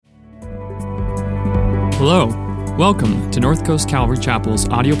Hello, welcome to North Coast Calvary Chapel's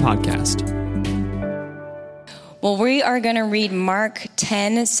audio podcast. Well, we are going to read Mark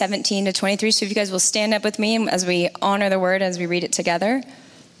 10, 17 to 23. So if you guys will stand up with me as we honor the word as we read it together.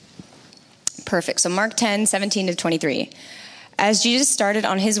 Perfect. So Mark 10, 17 to 23. As Jesus started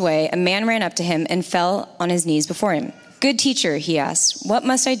on his way, a man ran up to him and fell on his knees before him. "Good teacher," he asked, "what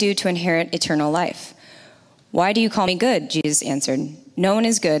must I do to inherit eternal life?" "Why do you call me good?" Jesus answered. "No one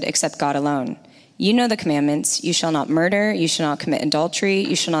is good except God alone. You know the commandments. You shall not murder. You shall not commit adultery.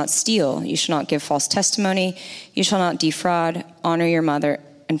 You shall not steal. You shall not give false testimony. You shall not defraud. Honor your mother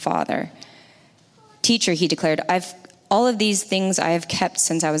and father." "Teacher," he declared, all of these things I have kept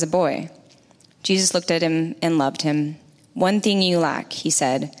since I was a boy." Jesus looked at him and loved him. "One thing you lack," he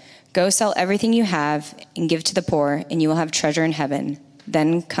said. "Go sell everything you have and give to the poor, and you will have treasure in heaven.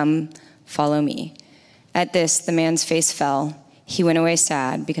 Then come, follow me." At this, the man's face fell. He went away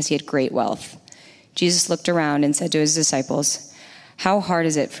sad because he had great wealth. Jesus looked around and said to his disciples, "How hard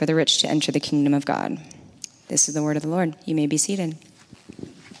is it for the rich to enter the kingdom of God?" This is the word of the Lord. You may be seated.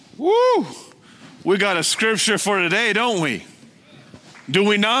 Woo! We got a scripture for today, don't we? Do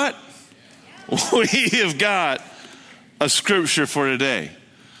we not? We have got a scripture for today.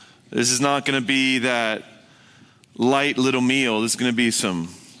 This is not going to be that light little meal. This is going to be some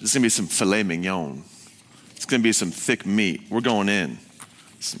filet mignon. It's going to be some thick meat. We're going in.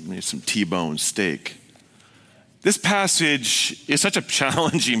 Some T-bone steak. This passage is such a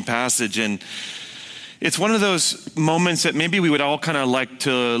challenging passage, and it's one of those moments that maybe we would all kind of like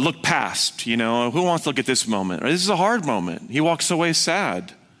to look past. You know, who wants to look at this moment? This is a hard moment. He walks away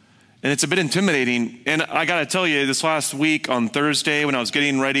sad, and it's a bit intimidating. And I got to tell you, this last week on Thursday, when I was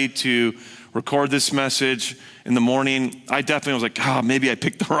getting ready to record this message in the morning, I definitely was like, maybe I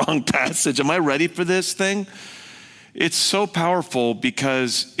picked the wrong passage. Am I ready for this thing? It's so powerful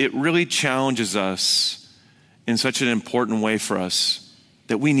because it really challenges us in such an important way for us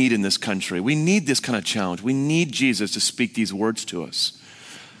that we need in this country. We need this kind of challenge. We need Jesus to speak these words to us.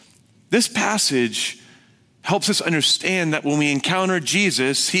 This passage helps us understand that when we encounter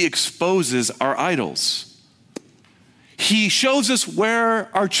Jesus, he exposes our idols. He shows us where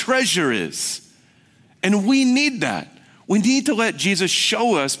our treasure is. And we need that. We need to let Jesus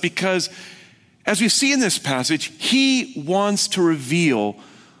show us because as we see in this passage, he wants to reveal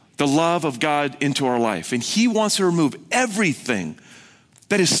the love of God into our life. And he wants to remove everything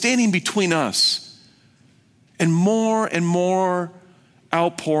that is standing between us and more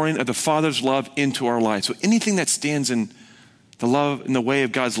outpouring of the Father's love into our life. So anything that stands in the way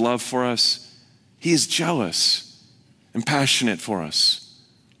of God's love for us, he is jealous and passionate for us.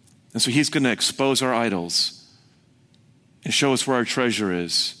 And so he's going to expose our idols and show us where our treasure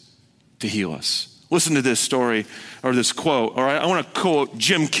is to heal us. Listen to this story or this quote, all right? I want to quote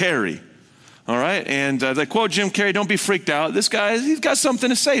Jim Carrey, all right? And they quote Jim Carrey, don't be freaked out. This guy, he's got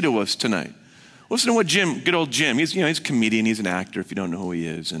something to say to us tonight. Listen to what good old Jim, he's a comedian, he's an actor if you don't know who he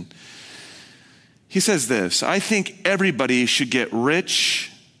is. And he says this, "I think everybody should get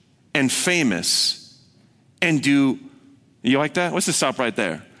rich and famous and do," you like that? Let's just stop right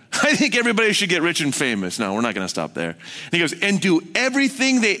there. "I think everybody should get rich and famous." No, we're not going to stop there. And he goes, "And do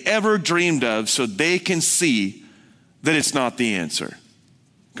everything they ever dreamed of so they can see that it's not the answer."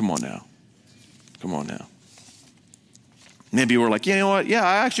 Come on now. Come on now. Maybe we're like, you know what? Yeah,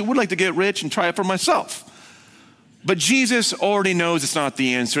 I actually would like to get rich and try it for myself. But Jesus already knows it's not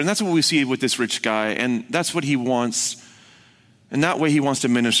the answer. And that's what we see with this rich guy. And that's what he wants. And that way he wants to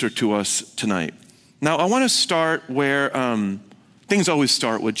minister to us tonight. Now, I want to start where things always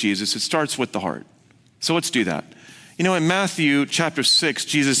start with Jesus. It starts with the heart. So let's do that. You know, in Matthew chapter 6,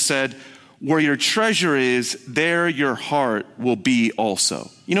 Jesus said, "Where your treasure is, there your heart will be also."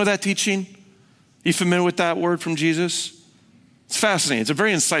 You know that teaching? You familiar with that word from Jesus? It's fascinating. It's a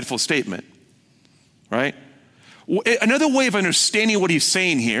very insightful statement, right? Another way of understanding what he's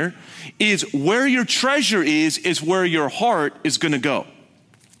saying here is where your treasure is where your heart is going to go.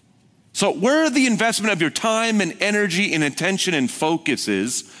 So where the investment of your time and energy and attention and focus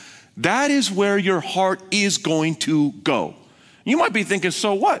is, that is where your heart is going to go. You might be thinking,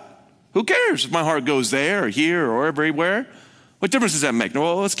 so what? Who cares if my heart goes there or here or everywhere? What difference does that make?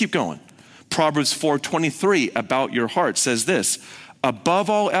 Well, let's keep going. Proverbs 4:23 about your heart says this, "Above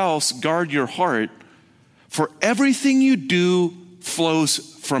all else, guard your heart, for everything you do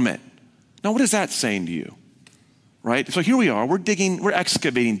flows from it." Now, what is that saying to you? Right? So here we are, we're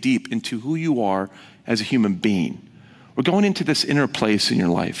excavating deep into who you are as a human being. We're going into this inner place in your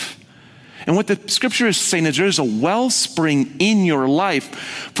life. And what the scripture is saying is there's a wellspring in your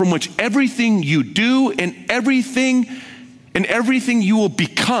life from which everything you do and everything you will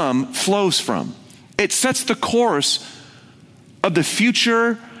become flows from. It sets the course of the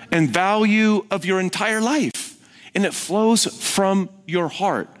future and value of your entire life. And it flows from your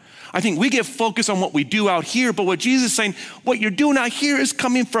heart. I think we get focused on what we do out here, but what Jesus is saying, what you're doing out here is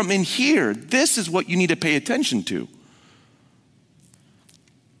coming from in here. This is what you need to pay attention to.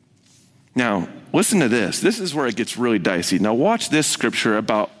 Now, listen to this. This is where it gets really dicey. Now, watch this scripture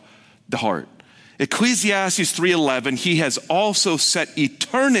about the heart. Ecclesiastes 3:11, he has also set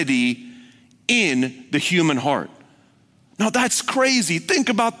eternity in the human heart. Now, that's crazy. Think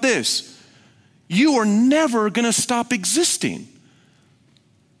about this. You are never going to stop existing.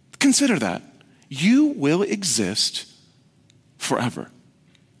 Consider that. You will exist forever.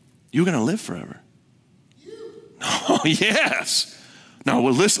 You're going to live forever. Oh, yes. Now,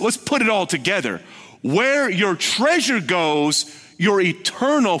 let's put it all together. Where your treasure goes, your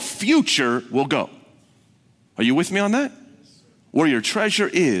eternal future will go. Are you with me on that? Where your treasure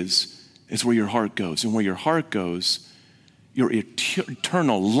is where your heart goes. And where your heart goes, your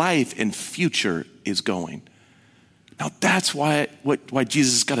eternal life and future is going. Now, that's why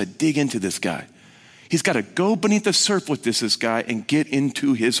Jesus has got to dig into this guy. He's got to go beneath the surface with this guy and get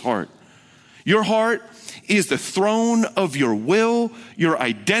into his heart. Your heart is the throne of your will, your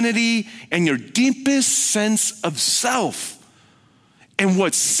identity, and your deepest sense of self. And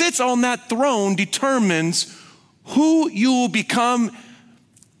what sits on that throne determines who you will become.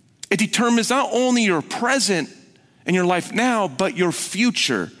 It determines not only your present and your life now, but your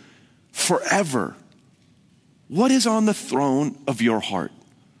future forever. What is on the throne of your heart?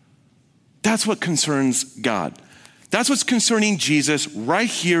 That's what concerns God. That's what's concerning Jesus right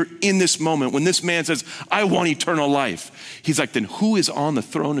here in this moment when this man says, I want eternal life. He's like, then who is on the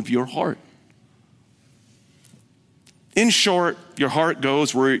throne of your heart? In short, your heart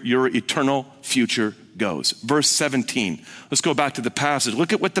goes where your eternal future goes. Verse 17. Let's go back to the passage.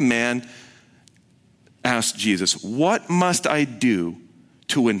 Look at what the man asked Jesus. What must I do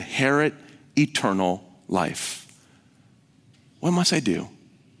to inherit eternal life? What must I do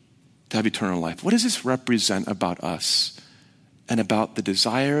to have eternal life? What does this represent about us and about the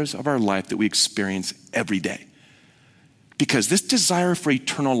desires of our life that we experience every day? Because this desire for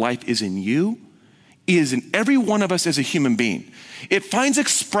eternal life is in you, is in every one of us as a human being. It finds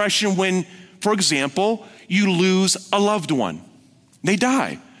expression when, for example, you lose a loved one. They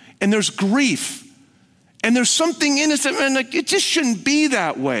die, and there's grief. And there's something innocent, and like, it just shouldn't be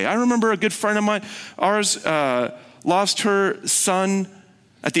that way. I remember a good friend of mine, ours, lost her son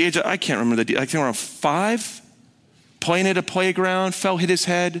at the age of, I can't remember I think around 5, playing at a playground, hit his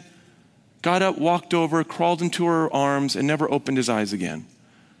head, got up, walked over, crawled into her arms, and never opened his eyes again.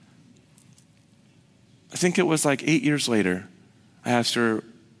 I think it was like 8 years later, I asked her,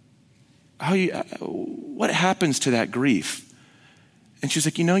 what happens to that grief? And she's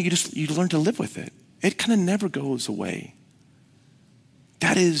like, you learn to live with it. It kind of never goes away.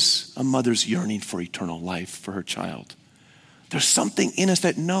 That is a mother's yearning for eternal life for her child. There's something in us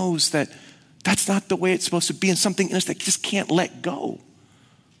that knows that that's not the way it's supposed to be, and something in us that just can't let go.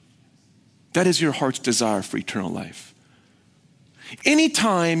 That is your heart's desire for eternal life.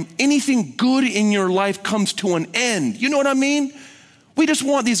 Anytime anything good in your life comes to an end, you know what I mean? We just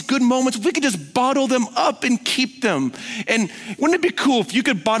want these good moments. If we could just bottle them up and keep them. And wouldn't it be cool if you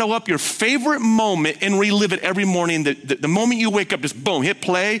could bottle up your favorite moment and relive it every morning? The moment you wake up, just boom, hit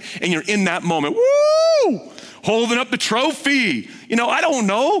play, and you're in that moment. Woo! Holding up the trophy. I don't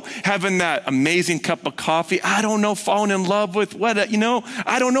know, having that amazing cup of coffee. I don't know, falling in love with what,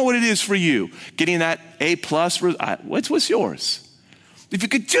 I don't know what it is for you. Getting that A+, what's yours? If you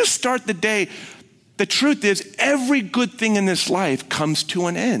could just start the day. The truth is, every good thing in this life comes to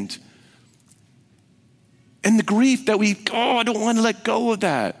an end. And the grief that I don't want to let go of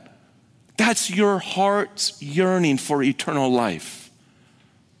that. That's your heart's yearning for eternal life.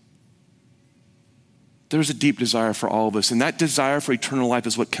 There's a deep desire for all of us, and that desire for eternal life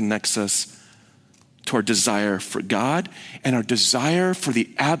is what connects us to our desire for God and our desire for the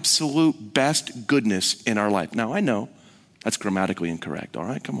absolute best goodness in our life. Now, I know that's grammatically incorrect, all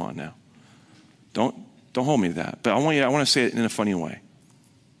right? Come on now. Don't hold me to that. But I want to say it in a funny way.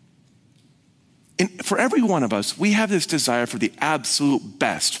 And for every one of us, we have this desire for the absolute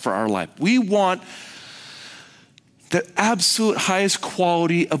best for our life. We want the absolute highest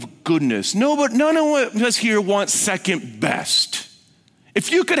quality of goodness. None of us here want second best.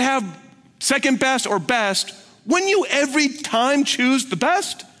 If you could have second best or best, wouldn't you every time choose the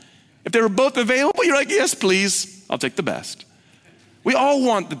best? If they were both available, you're like, yes, please, I'll take the best. We all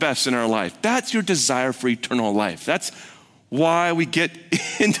want the best in our life. That's your desire for eternal life. That's why we get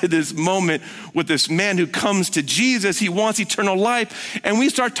into this moment with this man who comes to Jesus. He wants eternal life, and we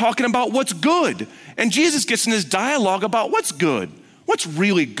start talking about what's good. And Jesus gets in this dialogue about what's good, what's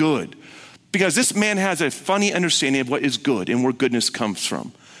really good. Because this man has a funny understanding of what is good and where goodness comes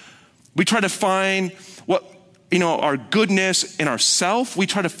from. We try to find what, our goodness in ourselves. We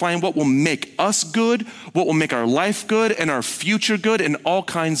try to find what will make us good, what will make our life good and our future good in all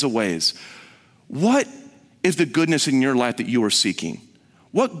kinds of ways. What is the goodness in your life that you are seeking?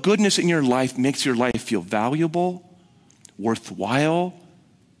 What goodness in your life makes your life feel valuable, worthwhile?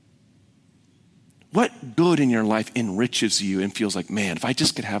 What good in your life enriches you and feels like, man, if I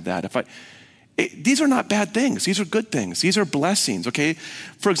just could have that, these are not bad things. These are good things. These are blessings, okay?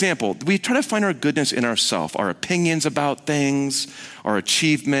 For example, we try to find our goodness in ourselves, our opinions about things, our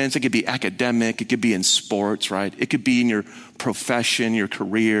achievements. It could be academic. It could be in sports, right? It could be in your profession, your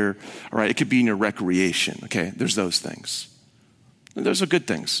career, all right? It could be in your recreation, okay? There's those things. Those are good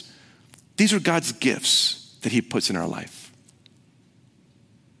things. These are God's gifts that he puts in our life.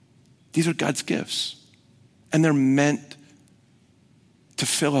 These are God's gifts. And they're meant to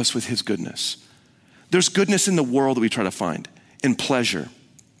fill us with his goodness. There's goodness in the world that we try to find, in pleasure,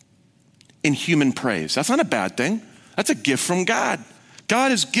 in human praise. That's not a bad thing. That's a gift from God.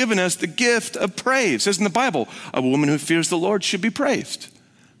 God has given us the gift of praise. It says in the Bible, a woman who fears the Lord should be praised.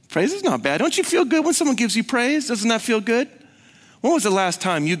 Praise is not bad. Don't you feel good when someone gives you praise? Doesn't that feel good? When was the last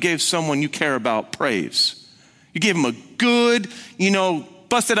time you gave someone you care about praise? You gave them a good,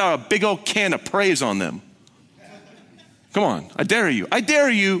 busted out a big old can of praise on them. Come on, I dare you. I dare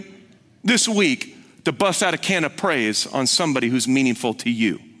you this week to bust out a can of praise on somebody who's meaningful to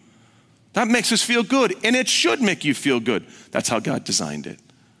you. That makes us feel good, and it should make you feel good. That's how God designed it.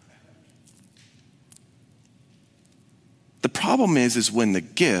 The problem is when the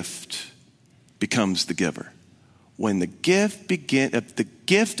gift becomes the giver. When the gift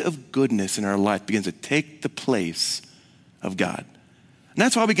of goodness in our life begins to take the place of God. And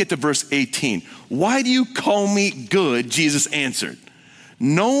that's why we get to verse 18. Why do you call me good? Jesus answered.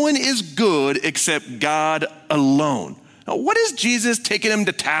 No one is good except God alone. Now, what is Jesus taking him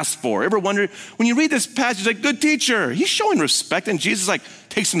to task for? Ever wonder, when you read this passage, like, good teacher, he's showing respect, and Jesus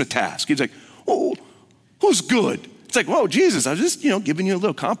takes him to task. He's like, oh, who's good? It's like, whoa, Jesus, I was just, giving you a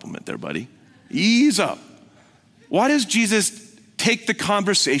little compliment there, buddy. Ease up. Why does Jesus take the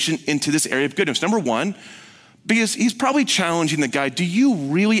conversation into this area of goodness? Number one, because he's probably challenging the guy, do you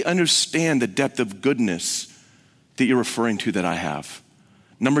really understand the depth of goodness that you're referring to that I have?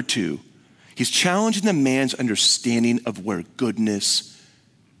 Number two, he's challenging the man's understanding of where goodness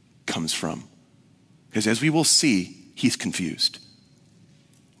comes from. Because as we will see, he's confused.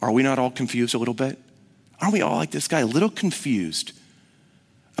 Are we not all confused a little bit? Aren't we all like this guy, a little confused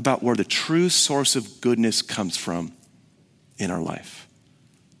about where the true source of goodness comes from in our life?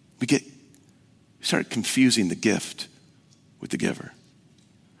 We start confusing the gift with the giver.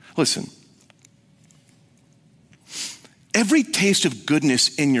 Listen, every taste of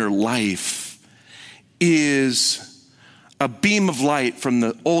goodness in your life is a beam of light from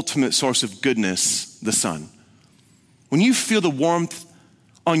the ultimate source of goodness, the sun. When you feel the warmth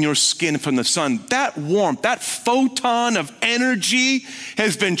on your skin from the sun, that warmth, that photon of energy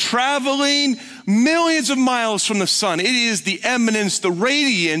has been traveling millions of miles from the sun. It is the eminence, the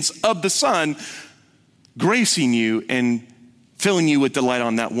radiance of the sun gracing you and filling you with delight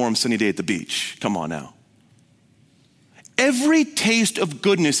on that warm sunny day at the beach. Come on now. Every taste of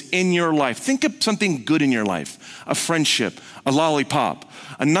goodness in your life, think of something good in your life, a friendship, a lollipop,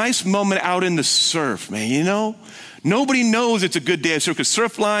 a nice moment out in the surf, man, Nobody knows it's a good day at surf because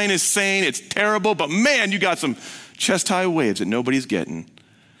Surfline is saying it's terrible, but man, you got some chest-high waves that nobody's getting.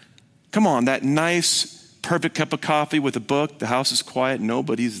 Come on, that nice, perfect cup of coffee with a book, the house is quiet,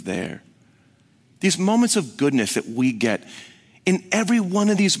 nobody's there. These moments of goodness that we get, in every one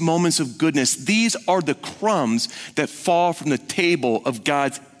of these moments of goodness, these are the crumbs that fall from the table of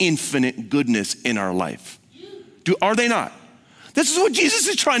God's infinite goodness in our life. Are they not? This is what Jesus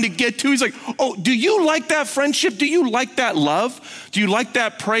is trying to get to. He's like, oh, do you like that friendship? Do you like that love? Do you like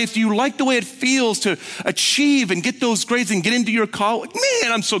that praise? Do you like the way it feels to achieve and get those grades and get into your college?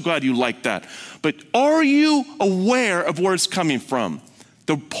 Man, I'm so glad you like that. But are you aware of where it's coming from?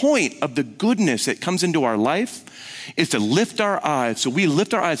 The point of the goodness that comes into our life is to lift our eyes. So we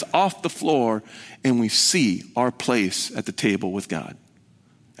lift our eyes off the floor and we see our place at the table with God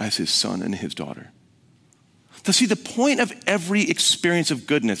as his son and his daughter. To see the point of every experience of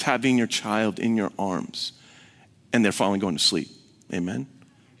goodness, having your child in your arms and they're finally going to sleep. Amen?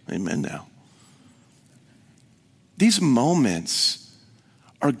 Amen now. These moments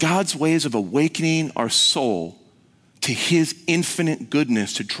are God's ways of awakening our soul to his infinite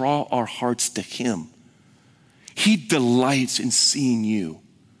goodness to draw our hearts to him. He delights in seeing you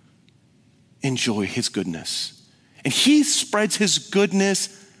enjoy his goodness. And he spreads his goodness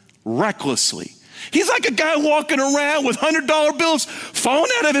recklessly. He's like a guy walking around with $100 bills falling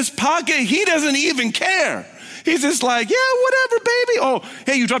out of his pocket. He doesn't even care. He's just like, yeah, whatever, baby. Oh,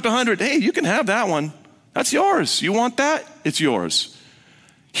 hey, you dropped 100. Hey, you can have that one. That's yours. You want that? It's yours.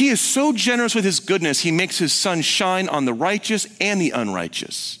 He is so generous with his goodness, he makes his sun shine on the righteous and the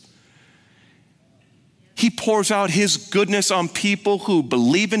unrighteous. He pours out his goodness on people who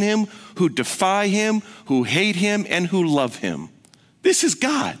believe in him, who defy him, who hate him, and who love him. This is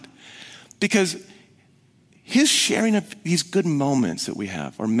God. Because his sharing of these good moments that we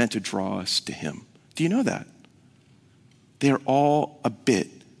have are meant to draw us to him. Do you know that? They are all a bit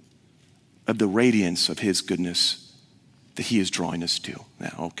of the radiance of his goodness that he is drawing us to.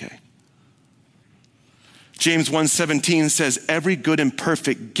 Now, okay. James 1:17 says, every good and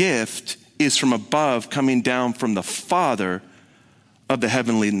perfect gift is from above, coming down from the Father of the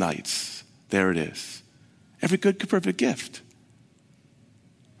heavenly lights. There it is. Every good, perfect gift.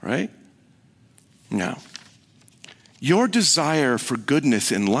 Right? Now, your desire for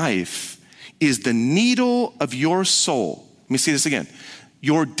goodness in life is the needle of your soul. Let me say this again.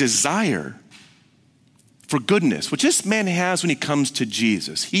 Your desire for goodness, which this man has when he comes to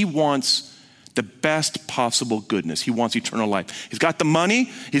Jesus. He wants the best possible goodness. He wants eternal life. He's got the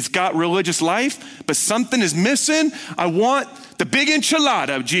money. He's got religious life, but something is missing. I want the big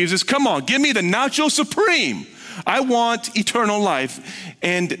enchilada, Jesus. Come on, give me the nacho supreme. I want eternal life.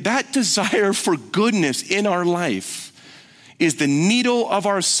 And that desire for goodness in our life is the needle of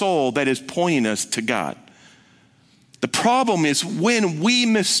our soul that is pointing us to God. The problem is when we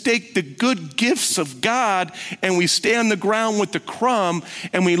mistake the good gifts of God and we stay on the ground with the crumb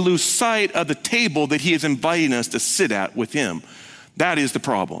and we lose sight of the table that he is inviting us to sit at with him. That is the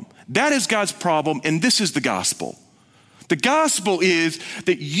problem. That is God's problem, and this is the gospel. The gospel is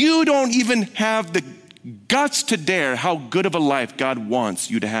that you don't even have the guts to dare how good of a life God wants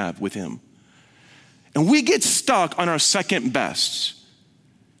you to have with him. And we get stuck on our second best.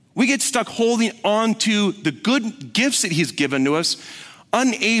 We get stuck holding on to the good gifts that he's given to us,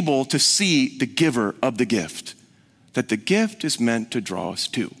 unable to see the giver of the gift, that the gift is meant to draw us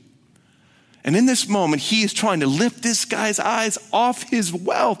to. And in this moment, he is trying to lift this guy's eyes off his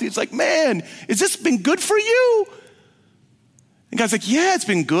wealth. He's like, man, has this been good for you? And God's like, yeah, it's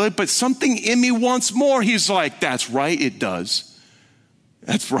been good, but something in me wants more. He's like, that's right, it does.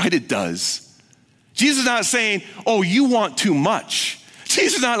 That's right, it does. Jesus is not saying, oh, you want too much.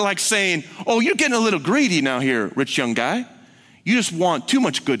 Jesus is not like saying, oh, you're getting a little greedy now here, rich young guy. You just want too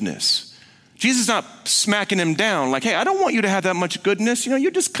much goodness. Jesus is not smacking him down like, hey, I don't want you to have that much goodness. You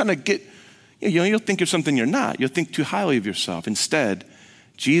just kind of get, you'll think you're something you're not. You'll think too highly of yourself. Instead,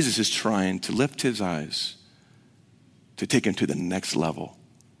 Jesus is trying to lift his eyes to take him to the next level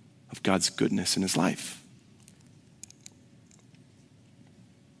of God's goodness in his life.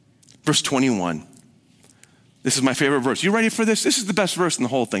 Verse 21. This is my favorite verse. You ready for this? This is the best verse in the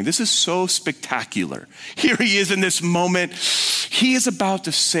whole thing. This is so spectacular. Here he is in this moment. He is about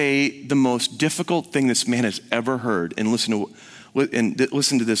to say the most difficult thing this man has ever heard. And listen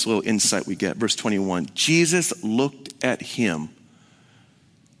to this little insight we get. Verse 21. Jesus looked at him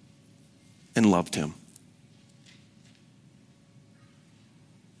and loved him.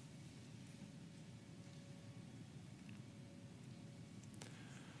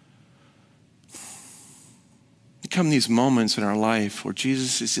 Come these moments in our life where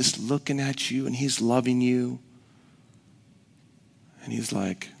Jesus is just looking at you and he's loving you. And he's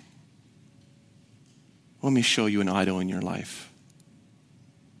like, let me show you an idol in your life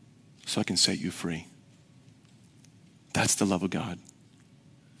so I can set you free. That's the love of God.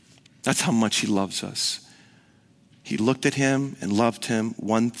 That's how much he loves us. He looked at him and loved him.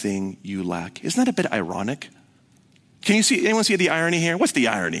 One thing you lack. Isn't that a bit ironic? Anyone see the irony here? What's the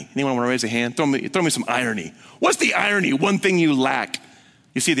irony? Anyone want to raise a hand? Throw me some irony. What's the irony? One thing you lack.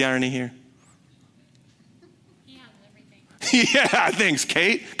 You see the irony here? Yeah, thanks,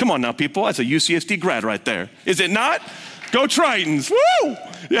 Kate. Come on now, people. That's a UCSD grad right there. Is it not? Go Tritons. Woo!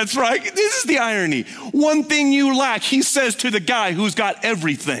 That's right. This is the irony. One thing you lack. He says to the guy who's got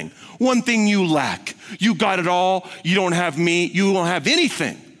everything. One thing you lack. You got it all. You don't have me. You don't have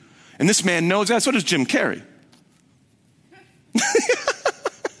anything. And this man knows that. So does Jim Carrey.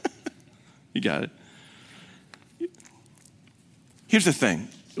 You got it. Here's the thing.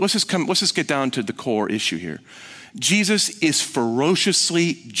 Let's just get down to the core issue here. Jesus is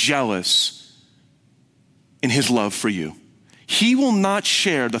ferociously jealous in his love for you. He will not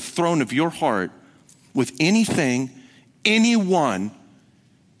share the throne of your heart with anything, anyone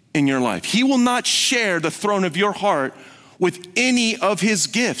in your life. He will not share the throne of your heart with any of his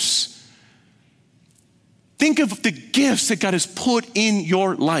gifts. Think of the gifts that God has put in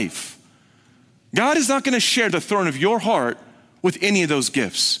your life. God is not going to share the throne of your heart with any of those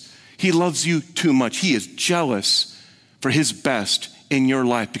gifts. He loves you too much. He is jealous for his best in your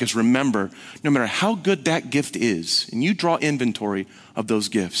life, because remember, no matter how good that gift is, and you draw inventory of those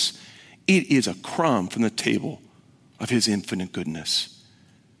gifts, it is a crumb from the table of his infinite goodness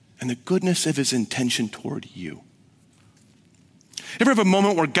and the goodness of his intention toward you. Ever have a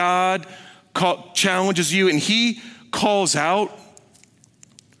moment where God challenges you and he calls out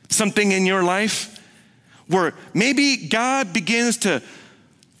something in your life where maybe God begins to,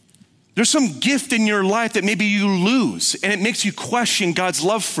 there's some gift in your life that maybe you lose and it makes you question God's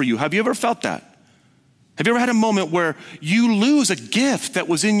love for you. Have you ever felt that? Have you ever had a moment where you lose a gift that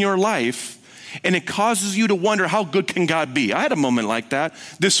was in your life and it causes you to wonder, how good can God be? I had a moment like that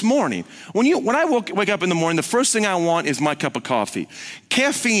this morning. When I wake up in the morning, the first thing I want is my cup of coffee.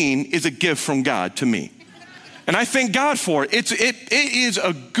 Caffeine is a gift from God to me. And I thank God for it. It is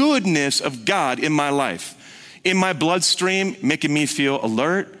a goodness of God in my life, in my bloodstream, making me feel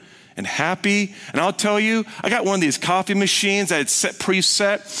alert and happy. And I'll tell you, I got one of these coffee machines that it's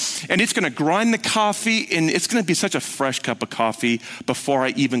preset, and it's going to grind the coffee, and it's going to be such a fresh cup of coffee before I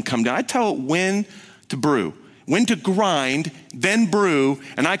even come down. I tell it when to brew, when to grind, then brew,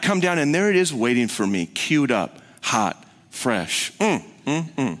 and I come down, and there it is waiting for me, queued up, hot, fresh.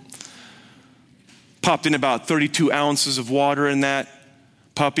 Popped in about 32 ounces of water in that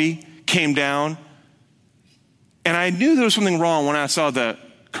puppy, came down, and I knew there was something wrong when I saw the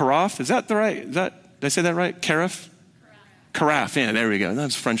carafe. Is that the right? Did I say that right? Carafe? Carafe. Yeah, there we go.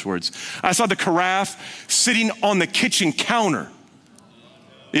 That's French words. I saw the carafe sitting on the kitchen counter.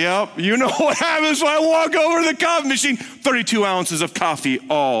 Yep. You know what happens when I walk over to the coffee machine? 32 ounces of coffee,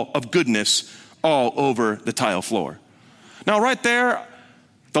 all of goodness, all over the tile floor. Now, right there,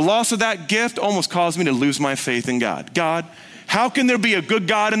 the loss of that gift almost caused me to lose my faith in God. God, how can there be a good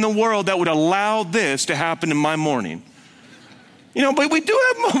God in the world that would allow this to happen in my morning? You know, but we do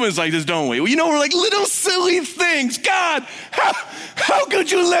have moments like this, don't we? You know, we're like little silly things. God, how could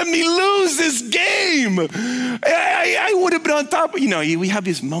you let me lose this game? I would have been on top. You know, we have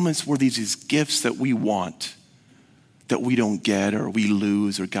these moments where these gifts that we want, that we don't get or we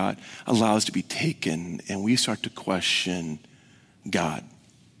lose or God allows to be taken, and we start to question God.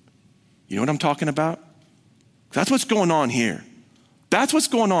 You know what I'm talking about? That's what's going on here. That's what's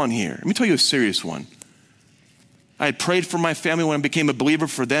going on here. Let me tell you a serious one. I had prayed for my family when I became a believer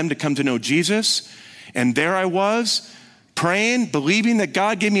for them to come to know Jesus. And there I was praying, believing that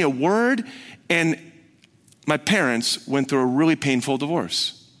God gave me a word. And my parents went through a really painful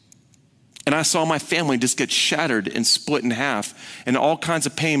divorce. And I saw my family just get shattered and split in half and all kinds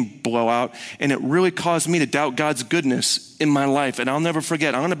of pain blow out. And it really caused me to doubt God's goodness in my life. And I'll never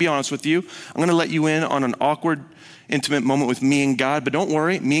forget. I'm going to be honest with you. I'm going to let you in on an awkward, intimate moment with me and God. But don't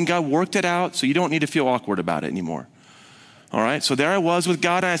worry. Me and God worked it out, so you don't need to feel awkward about it anymore. All right, so there I was with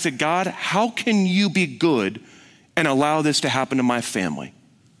God, and I said, God, how can you be good and allow this to happen to my family?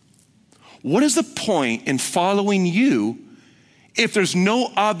 What is the point in following you if there's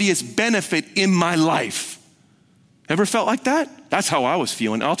no obvious benefit in my life? Ever felt like that? That's how I was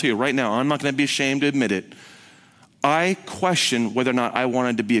feeling. I'll tell you right now, I'm not going to be ashamed to admit it. I questioned whether or not I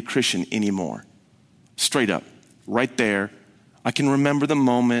wanted to be a Christian anymore. Straight up, right there. I can remember the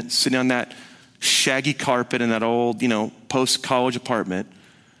moment sitting on that shaggy carpet in that old, post-college apartment,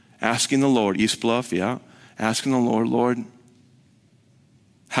 asking the Lord, East Bluff, asking the Lord, Lord,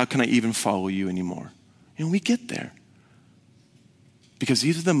 how can I even follow you anymore? And we get there. Because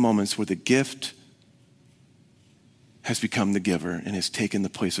these are the moments where the gift has become the giver and has taken the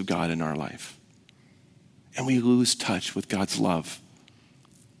place of God in our life. And we lose touch with God's love.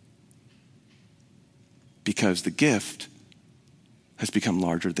 Because the gift has become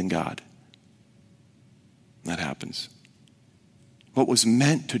larger than God. That happens. What was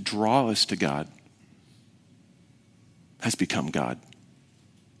meant to draw us to God has become God.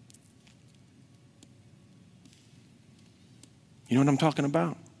 You know what I'm talking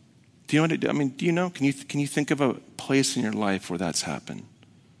about? Do you know what do you know? Can you think of a place in your life where that's happened?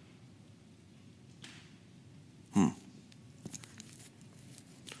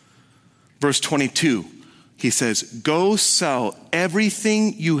 Verse 22. He says, go sell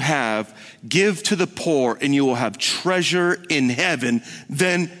everything you have, give to the poor, and you will have treasure in heaven.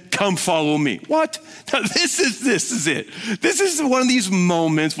 Then come follow me. What? Now, this is it. This is one of these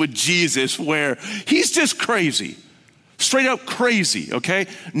moments with Jesus where he's just crazy. Straight up crazy, okay?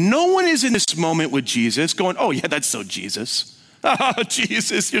 No one is in this moment with Jesus going, oh yeah, that's so Jesus. Oh,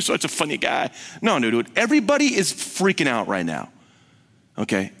 Jesus, you're such a funny guy. No, dude, everybody is freaking out right now,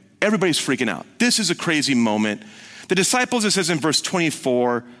 okay? Everybody's freaking out. This is a crazy moment. The disciples, it says in verse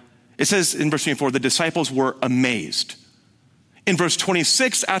 24, the disciples were amazed. In verse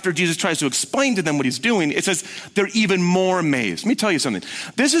 26, after Jesus tries to explain to them what he's doing, it says they're even more amazed. Let me tell you something.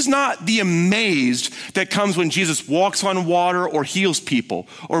 This is not the amazed that comes when Jesus walks on water or heals people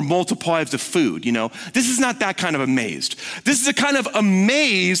or multiplies the food, you know. This is not that kind of amazed. This is a kind of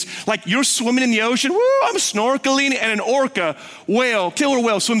amazed, like you're swimming in the ocean, woo, I'm snorkeling, and an orca whale, killer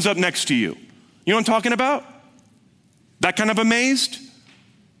whale swims up next to you. You know what I'm talking about? That kind of amazed?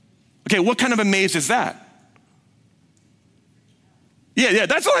 Okay, what kind of amazed is that? Yeah,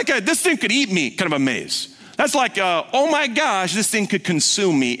 that's like this thing could eat me kind of amaze. That's like, oh my gosh, this thing could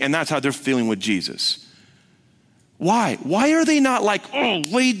consume me, and that's how they're feeling with Jesus. Why? Why are they not like, oh,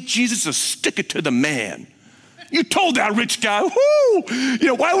 lead Jesus to stick it to the man? You told that rich guy, whoo! You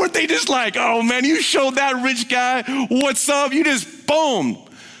know, why weren't they just like, oh man, you showed that rich guy what's up? You just, boom,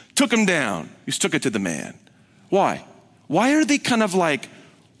 took him down. You stuck it to the man. Why? Why are they kind of like,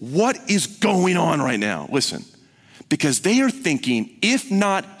 what is going on right now? Listen. Because they are thinking, if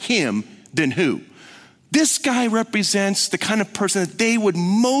not him, then who? This guy represents the kind of person that they would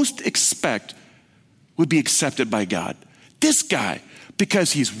most expect would be accepted by God. This guy,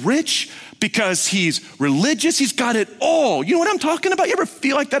 because he's rich, because he's religious, he's got it all. You know what I'm talking about? You ever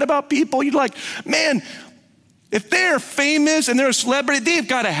feel like that about people? You're like, man, if they're famous and they're a celebrity, they've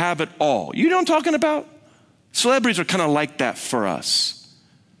got to have it all. You know what I'm talking about? Celebrities are kind of like that for us.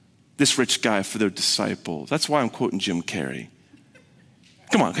 This rich guy for their disciples. That's why I'm quoting Jim Carrey.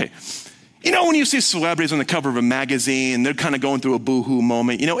 Come on, okay. You know, when you see celebrities on the cover of a magazine, they're kind of going through a boo-hoo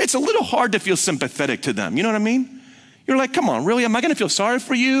moment, you know, it's a little hard to feel sympathetic to them. You know what I mean? You're like, come on, really? Am I going to feel sorry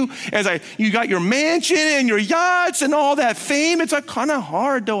for you? You got your mansion and your yachts and all that fame. It's like kind of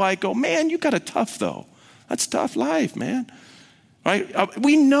hard, though. I go, man, you got it tough, though. That's tough life, man. Right?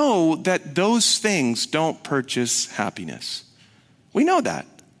 We know that those things don't purchase happiness. We know that.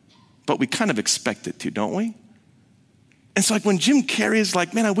 But we kind of expect it to, don't we? And it's like when Jim Carrey is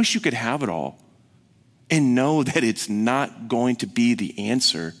like, man, I wish you could have it all and know that it's not going to be the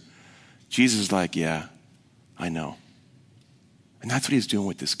answer. Jesus is like, yeah, I know. And that's what he's doing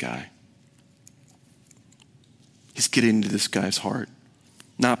with this guy. He's getting into this guy's heart,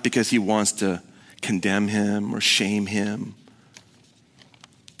 not because he wants to condemn him or shame him.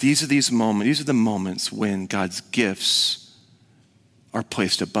 These are the moments when God's gifts are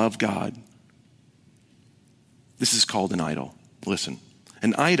placed above God. This is called an idol. Listen,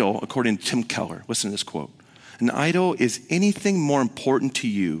 an idol, according to Tim Keller, listen to this quote. An idol is anything more important to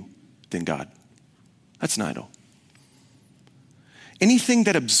you than God. That's an idol. Anything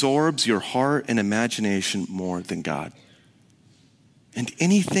that absorbs your heart and imagination more than God. And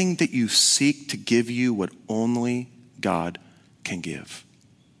anything that you seek to give you what only God can give.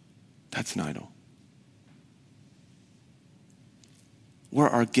 That's an idol. Where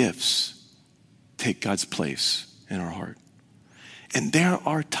our gifts take God's place in our heart. And there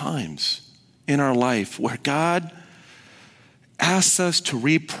are times in our life where God asks us to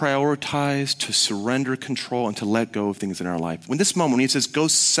reprioritize, to surrender control, and to let go of things in our life. When this moment, when he says, go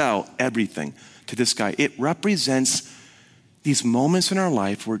sell everything to this guy, it represents these moments in our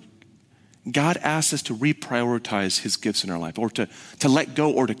life where God asks us to reprioritize his gifts in our life, or to let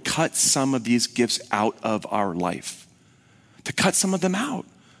go or to cut some of these gifts out of our life. To cut some of them out.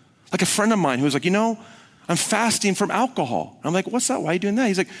 Like a friend of mine who was like, you know, I'm fasting from alcohol. I'm like, what's that? Why are you doing that?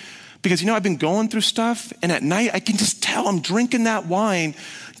 He's like, because, you know, I've been going through stuff, and at night I can just tell I'm drinking that wine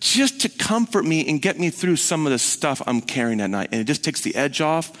just to comfort me and get me through some of the stuff I'm carrying at night. And it just takes the edge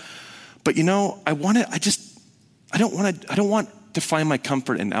off. But, you know, I don't want to find my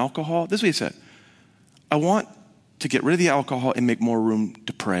comfort in alcohol. This is what he said. I want to get rid of the alcohol and make more room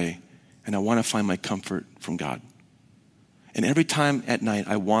to pray. And I want to find my comfort from God. And every time at night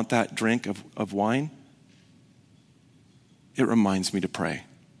I want that drink of wine, it reminds me to pray.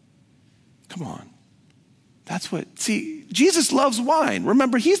 Come on. Jesus loves wine.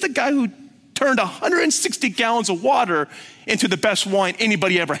 Remember, he's the guy who turned 160 gallons of water into the best wine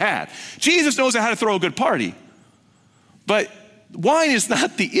anybody ever had. Jesus knows how to throw a good party. But wine is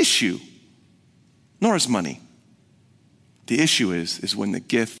not the issue, nor is money. The issue is when the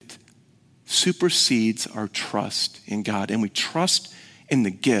gift supersedes our trust in God, and we trust in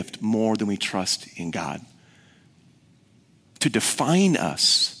the gift more than we trust in God. To define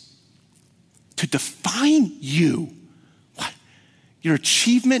us, to define you. What? Your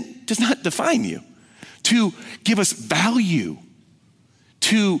achievement does not define you. to give us value,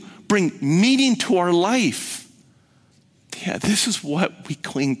 to bring meaning to our life. Yeah, this is what we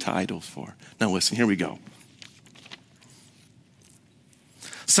cling to idols for. Now listen, here we go.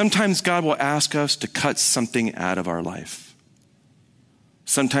 Sometimes God will ask us to cut something out of our life.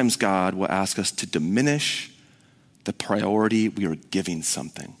 Sometimes God will ask us to diminish the priority we are giving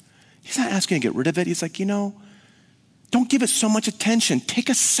something. He's not asking you to get rid of it. He's like, don't give it so much attention. Take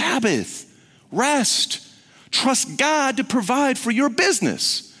a Sabbath. Rest. Trust God to provide for your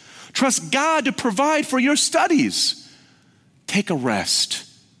business. Trust God to provide for your studies. Take a rest.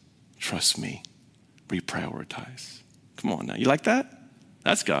 Trust me. Reprioritize. Come on now. You like that?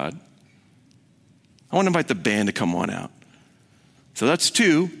 That's God. I want to invite the band to come on out. So that's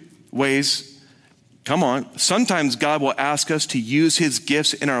 2 ways. Come on. Sometimes God will ask us to use his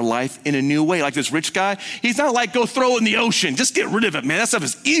gifts in our life in a new way. Like this rich guy, he's not like, go throw it in the ocean. Just get rid of it, man. That stuff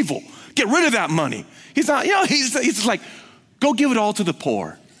is evil. Get rid of that money. He's not, he's just like, go give it all to the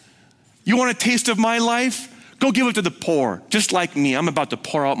poor. You want a taste of my life? Go give it to the poor. Just like me, I'm about to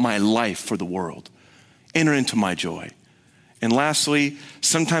pour out my life for the world. Enter into my joy. And lastly,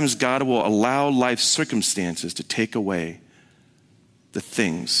 sometimes God will allow life circumstances to take away the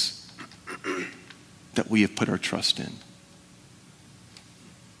things that we have put our trust in.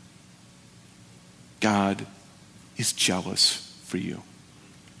 God is jealous for you.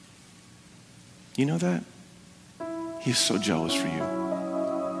 You know that? He is so jealous for you.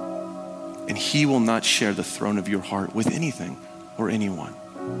 And he will not share the throne of your heart with anything or anyone.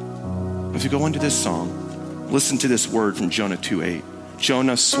 As we go into this song, listen to this word from Jonah 2:8.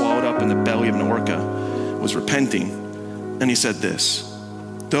 Jonah, swallowed up in the belly of an orca, was repenting, and he said this: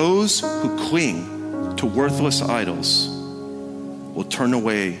 those who cling to worthless idols will turn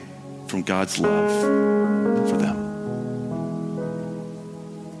away from God's love for them.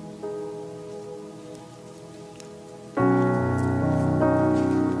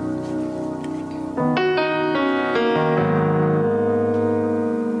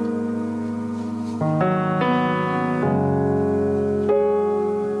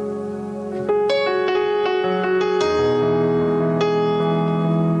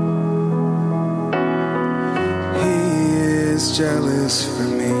 Jealous for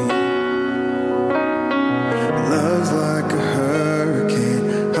me. Love's like a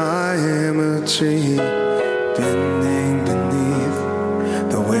hurricane. I am a tree bending beneath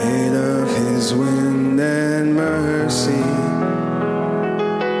the weight of his wind and mercy.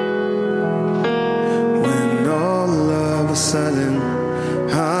 When all of a sudden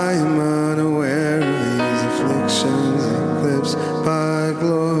I am unaware of these afflictions eclipsed by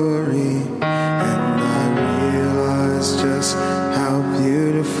glory, and I realize just how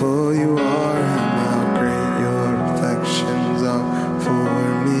beautiful you are and how great your affections are for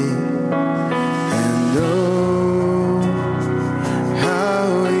me. And oh,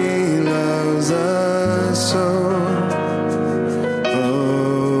 how he loves us so.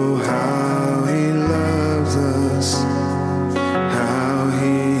 Oh, how he loves us. How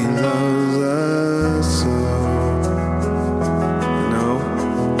he loves us so. No.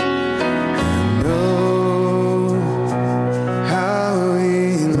 And oh, how he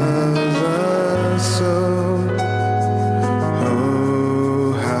loves us so.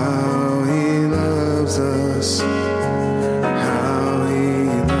 Oh, how he loves us. How he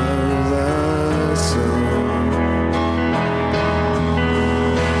loves us so.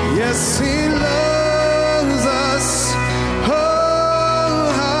 Yes, he loves us. Oh,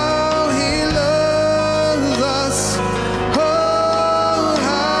 how he loves us. Oh,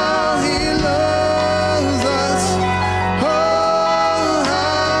 how he loves us. Oh,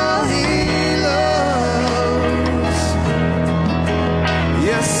 how he loves.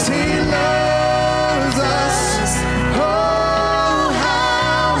 Yes, he loves us. Oh,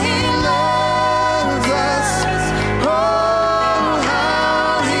 how he loves us. Oh,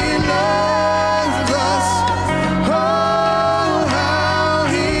 how he loves us. Oh, how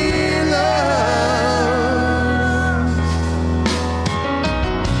he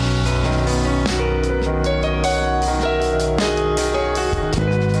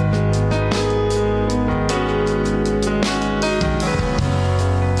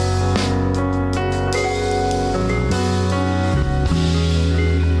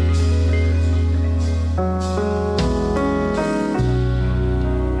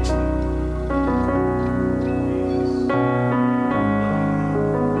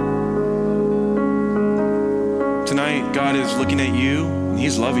Tonight, God is looking at you, and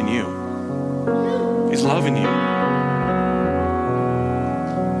he's loving you. He's loving you.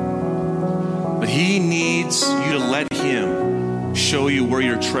 But he needs you to let him show you where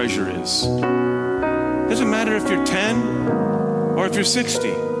your treasure is. Doesn't matter if you're 10 or if you're 60.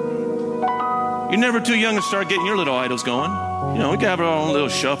 You're never too young to start getting your little idols going. You know, we can have our own little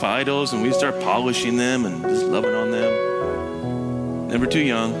shelf idols and we start polishing them and just loving on them. Never too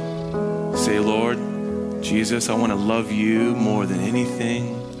young. Say, Lord Jesus, I want to love you more than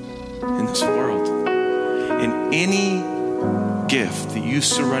anything in this world. And any gift that you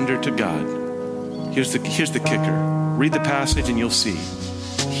surrender to God, here's the kicker. Read the passage and you'll see.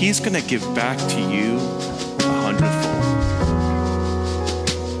 He's going to give back to you 100-fold.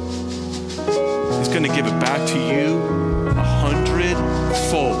 He's going to give it back to you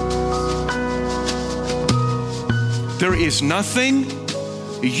 100-fold. There is nothing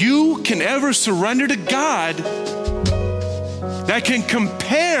you can ever surrender to God that can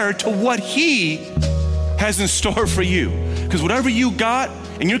compare to what He has in store for you. Because whatever you got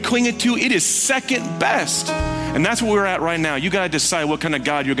and you're clinging to, it is second best. And that's where we're at right now. You got to decide what kind of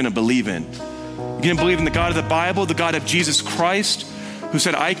God you're going to believe in. You're going to believe in the God of the Bible, the God of Jesus Christ, who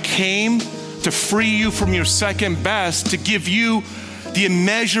said, I came to free you from your second best, to give you the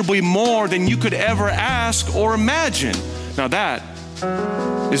immeasurably more than you could ever ask or imagine. Now that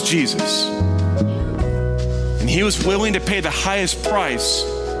is Jesus. And He was willing to pay the highest price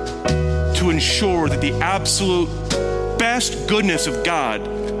to ensure that the absolute best goodness of God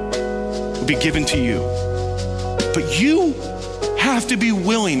will be given to you. But you have to be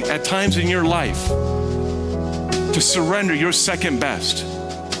willing at times in your life to surrender your second best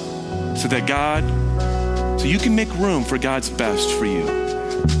so you can make room for God's best for you.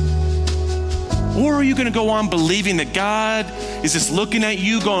 Or are you going to go on believing that God is just looking at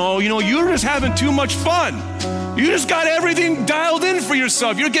you going, oh, you know, you're just having too much fun. You just got everything dialed in for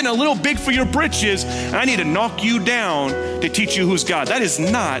yourself. You're getting a little big for your britches, and I need to knock you down to teach you who's God. That is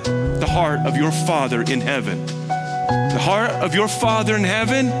not the heart of your Father in heaven. The heart of your Father in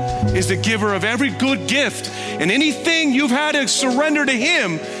heaven is the giver of every good gift. And anything you've had to surrender to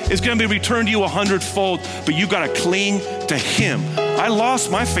Him is going to be returned to you 100-fold. But you got to cling to Him. I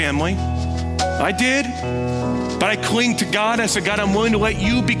lost my family. I did. But I cling to God. I said, God, I'm willing to let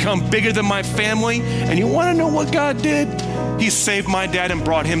you become bigger than my family. And you want to know what God did? He saved my dad and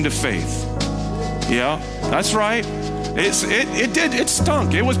brought him to faith. Yeah, that's right. It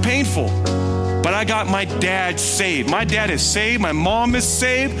stunk. It was painful. But I got my dad saved. My dad is saved. My mom is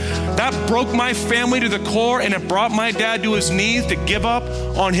saved. That broke my family to the core, and it brought my dad to his knees to give up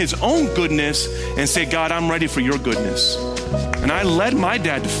on his own goodness and say, God, I'm ready for your goodness. And I led my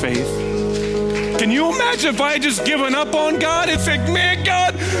dad to faith. Can you imagine if I had just given up on God and said, man,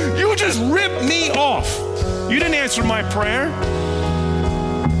 God, you just ripped me off. You didn't answer my prayer.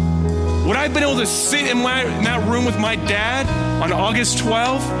 Would I have been able to sit in that room with my dad on August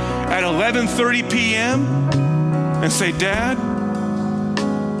 12th at 11:30 p.m. and say, Dad,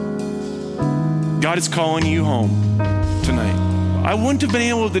 God is calling you home tonight? I wouldn't have been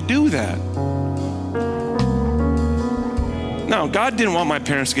able to do that. No, God didn't want my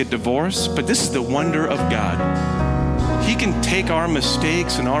parents to get divorced, but this is the wonder of God. He can take our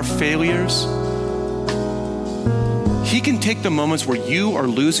mistakes and our failures. He can take the moments where you are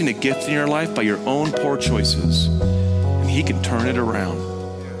losing a gift in your life by your own poor choices, and He can turn it around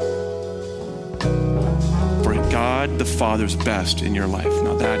for God the Father's best in your life.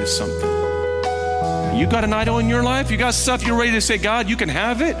 Now that is something. You got an idol in your life? You got stuff you're ready to say, God, you can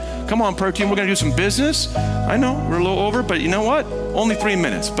have it? Come on, prayer team, we're going to do some business. I know, we're a little over, but you know what? Only 3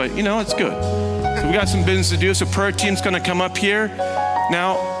 minutes, but you know, it's good. So we got some business to do, so prayer team's going to come up here.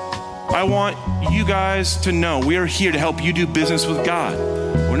 Now, I want you guys to know we are here to help you do business with God.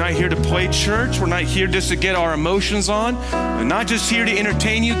 We're not here to play church. We're not here just to get our emotions on. We're not just here to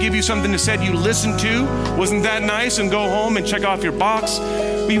entertain you, give you something to say you listen to. Wasn't that nice? And go home and check off your box.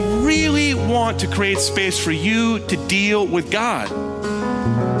 We really want to create space for you to deal with God.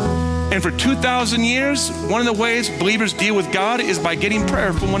 And for 2,000 years, one of the ways believers deal with God is by getting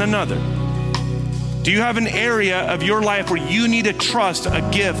prayer from one another. Do you have an area of your life where you need to trust a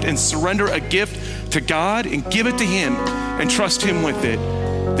gift and surrender a gift to God and give it to Him and trust Him with it?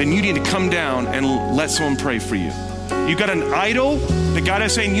 Then you need to come down and let someone pray for you. You got an idol that God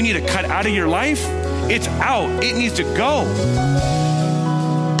is saying you need to cut out of your life? It's out. It needs to go.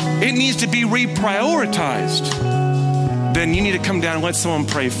 It needs to be reprioritized. Then you need to come down and let someone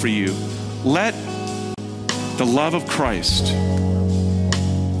pray for you. Let the love of Christ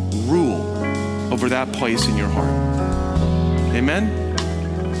rule over that place in your heart. Amen?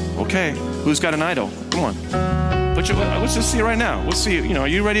 Okay, who's got an idol? Come on. Let's just see it right now. Let's see, are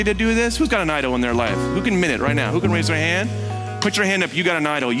you ready to do this? Who's got an idol in their life? Who can admit it right now? Who can raise their hand? Put your hand up. You got an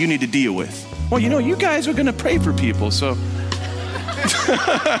idol you need to deal with. Well, you guys are going to pray for people, so.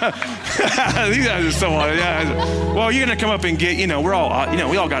 These guys are so on. Yeah. Well, you're going to come up and get, we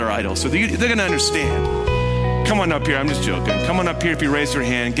all got our idols. So they're going to understand. Come on up here. I'm just joking. Come on up here if you raise your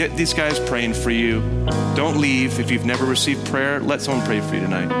hand. Get these guys praying for you. Don't leave. If you've never received prayer, let someone pray for you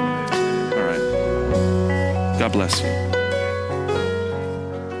tonight. All right. God bless you.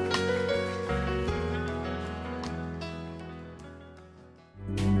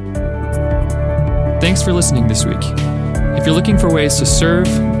 Thanks for listening this week. If you're looking for ways to serve,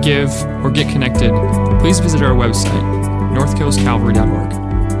 give, or get connected, please visit our website, northcoastcalvary.org.